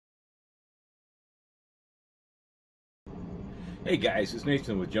Hey guys, it's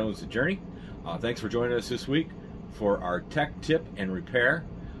Nathan with Jones The Journey. Thanks for joining us this week for our tech tip and repair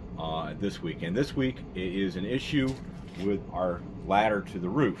this week. And this week it is an issue with our ladder to the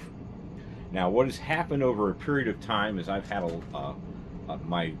roof. Now what has happened over a period of time is I've had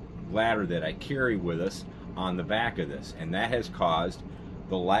my ladder that I carry with us on the back of this, and that has caused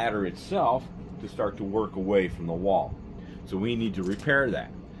the ladder itself to start to work away from the wall. So we need to repair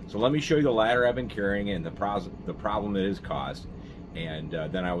that. So let me show you the ladder I've been carrying and the problem it has caused, and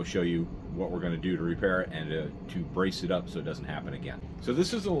then I will show you what we're going to do to repair it and to brace it up so it doesn't happen again. So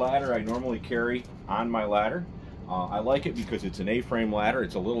this is the ladder I normally carry on my ladder. I like it because it's an A-frame ladder.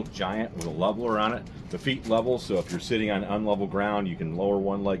 It's a little giant with a leveler on it. The feet level, so if you're sitting on unlevel ground, you can lower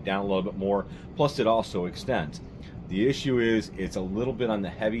one leg down a little bit more. Plus it also extends. The issue is it's a little bit on the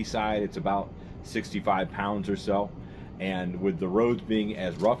heavy side. It's about 65 pounds or so. And with the roads being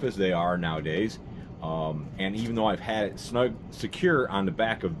as rough as they are nowadays, and even though I've had it snug, secure on the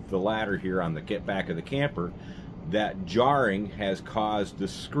back of the ladder here on the back of the camper, that jarring has caused the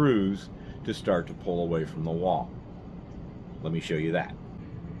screws to start to pull away from the wall. Let me show you that.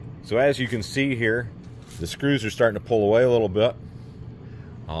 So as you can see here, the screws are starting to pull away a little bit,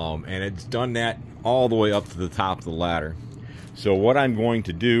 and it's done that all the way up to the top of the ladder. So what I'm going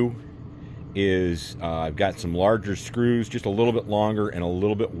to do is I've got some larger screws, just a little bit longer and a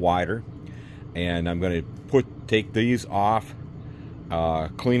little bit wider, and I'm going to take these off,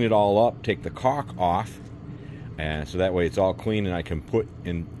 clean it all up, take the caulk off, and so that way it's all clean and I can put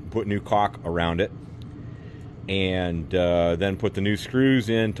new caulk around it, and then put the new screws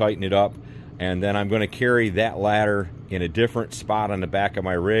in, tighten it up, and then I'm going to carry that ladder in a different spot on the back of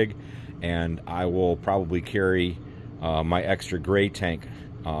my rig, and I will probably carry my extra gray tank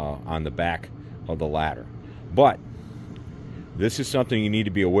on the back of the ladder. But this is something you need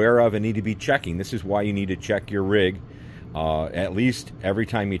to be aware of and need to be checking. This is why you need to check your rig at least every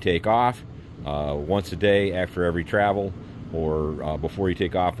time you take off, once a day after every travel, or before you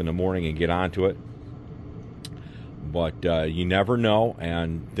take off in the morning and get onto it. But you never know,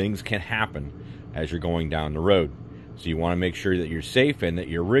 and things can happen as you're going down the road. So you want to make sure that you're safe and that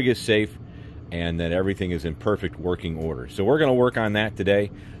your rig is safe and that everything is in perfect working order. So we're going to work on that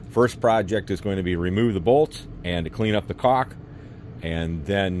today. First project is going to be remove the bolts and to clean up the caulk, and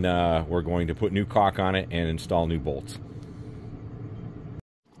then we're going to put new caulk on it and install new bolts.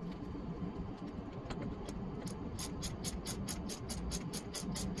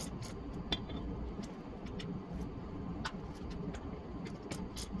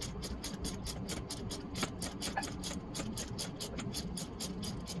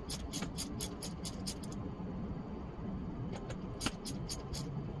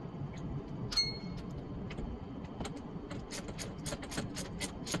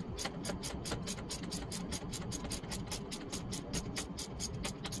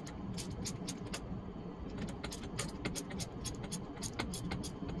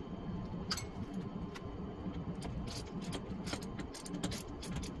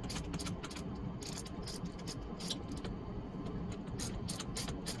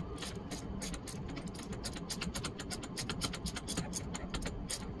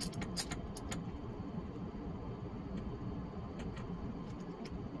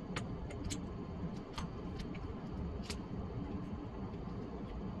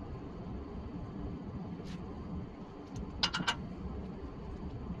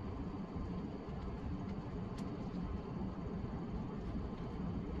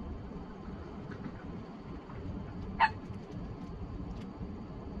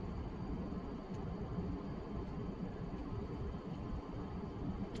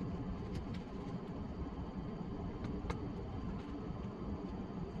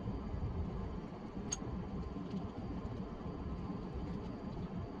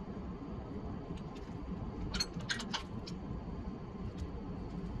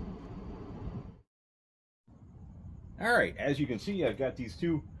 All right, as you can see, I've got these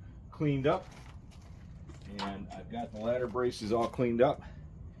two cleaned up, and I've got the ladder braces all cleaned up.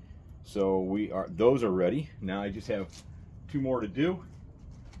 So those are ready. Now I just have two more to do,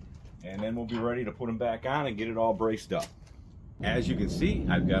 and then we'll be ready to put them back on and get it all braced up. As you can see,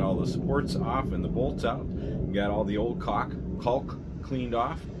 I've got all the supports off and the bolts out. Got all the old caulk cleaned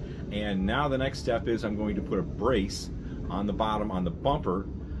off, and now the next step is I'm going to put a brace on the bottom, on the bumper,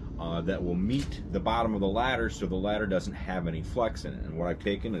 that will meet the bottom of the ladder so the ladder doesn't have any flex in it. And what I've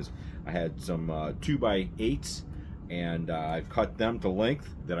taken is I had some 2x8s, and I've cut them to length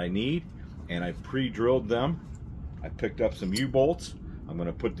that I need, and I've pre-drilled them. I picked up some U-bolts. I'm going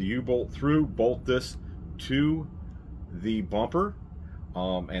to put the U-bolt through, bolt this to the bumper,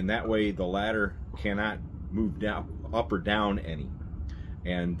 and that way the ladder cannot move down, up or down any.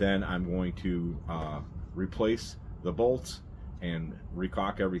 And then I'm going to replace the bolts and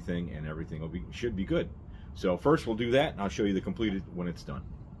recock everything, and everything should be good. So first we'll do that, and I'll show you the completed when it's done.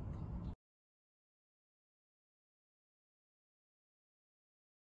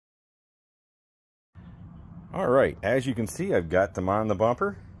 All right, as you can see, I've got them on the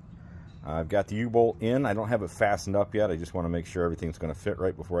bumper. I've got the U-bolt in. I don't have it fastened up yet. I just want to make sure everything's going to fit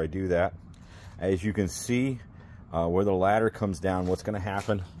right before I do that. As you can see, where the ladder comes down, what's going to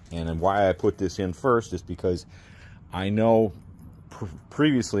happen, and why I put this in first is because I know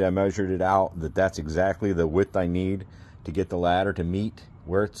previously I measured it out that that's exactly the width I need to get the ladder to meet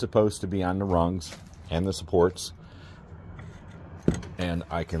where it's supposed to be on the rungs and the supports. And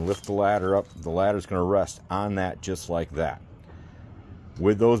I can lift the ladder up. The ladder's going to rest on that just like that.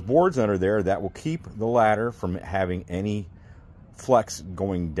 With those boards under there, that will keep the ladder from having any flex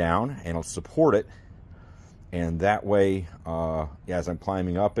going down, and it'll support it. And that way, as I'm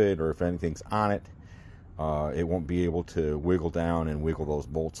climbing up it, or if anything's on it, it won't be able to wiggle down and wiggle those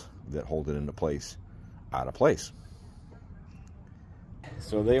bolts that hold it into place out of place.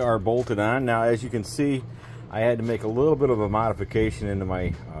 So they are bolted on. Now, as you can see, I had to make a little bit of a modification into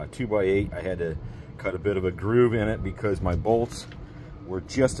my 2x8. I had to cut a bit of a groove in it because my bolts were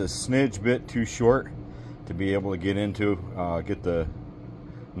just a smidge bit too short to be able to get into, get the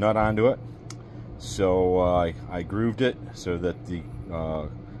nut onto it. So I grooved it so that the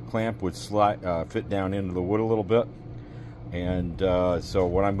clamp would fit down into the wood a little bit. And so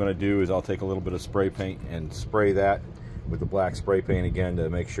what I'm going to do is I'll take a little bit of spray paint and spray that with the black spray paint again to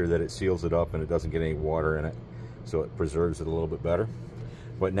make sure that it seals it up and it doesn't get any water in it, so it preserves it a little bit better.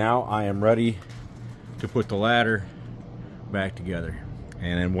 But now I am ready to put the ladder back together.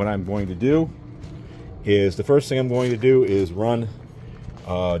 And then what I'm going to do is, the first thing I'm going to do is run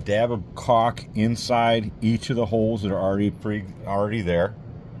a dab of caulk inside each of the holes that are already there,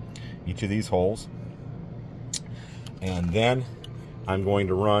 each of these holes. And then I'm going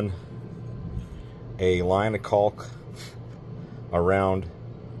to run a line of caulk around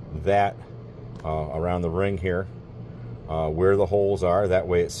that, around the ring here, where the holes are. That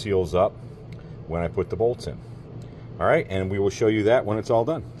way it seals up when I put the bolts in. All right, and we will show you that when it's all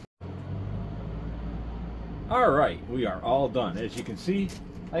done. All right, we are all done. As you can see,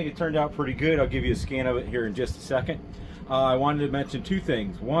 I think it turned out pretty good. I'll give you a scan of it here in just a second. I wanted to mention two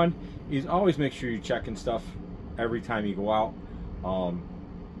things. One is always make sure you're checking stuff every time you go out.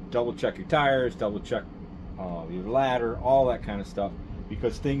 Double check your tires, double check your ladder, all that kind of stuff,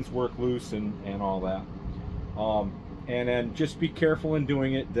 because things work loose and all that. And then just be careful in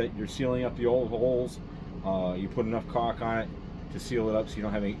doing it that you're sealing up the old holes. You put enough caulk on it to seal it up so you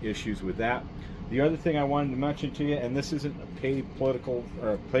don't have any issues with that. The other thing I wanted to mention to you, and this isn't a paid political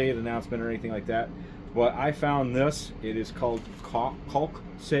or paid announcement or anything like that, but I found this. It is called caulk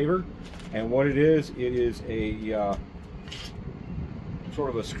saver, and what it is a sort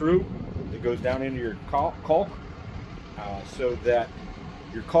of a screw that goes down into your caulk so that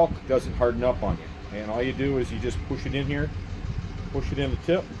your caulk doesn't harden up on you. And all you do is you just push it in here, push it in the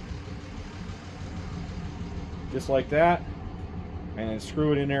tip, just like that, and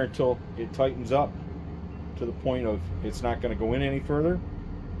screw it in there until it tightens up to the point of it's not going to go in any further,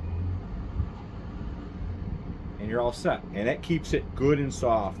 and you're all set. And that keeps it good and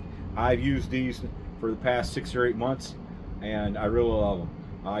soft. I've used these for the past 6 or 8 months, and I really love them.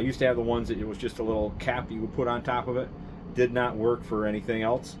 I used to have the ones that it was just a little cap you would put on top of it. Did not work for anything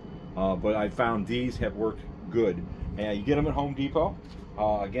else, but I found these have worked good. And you get them at Home Depot.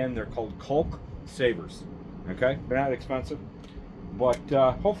 Again, they're called caulk savers. Okay, they're not expensive, but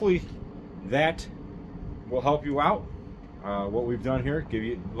hopefully that will help you out. What we've done here,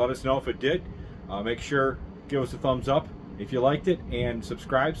 let us know if it did. Make sure give us a thumbs up if you liked it, and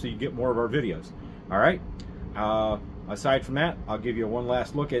subscribe so you get more of our videos. All right. Aside from that, I'll give you one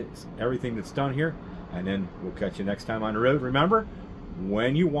last look at everything that's done here, and then we'll catch you next time on the road. Remember,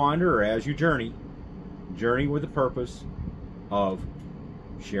 when you wander or as you journey with the purpose of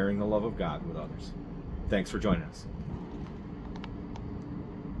sharing the love of God with others. Thanks for joining us.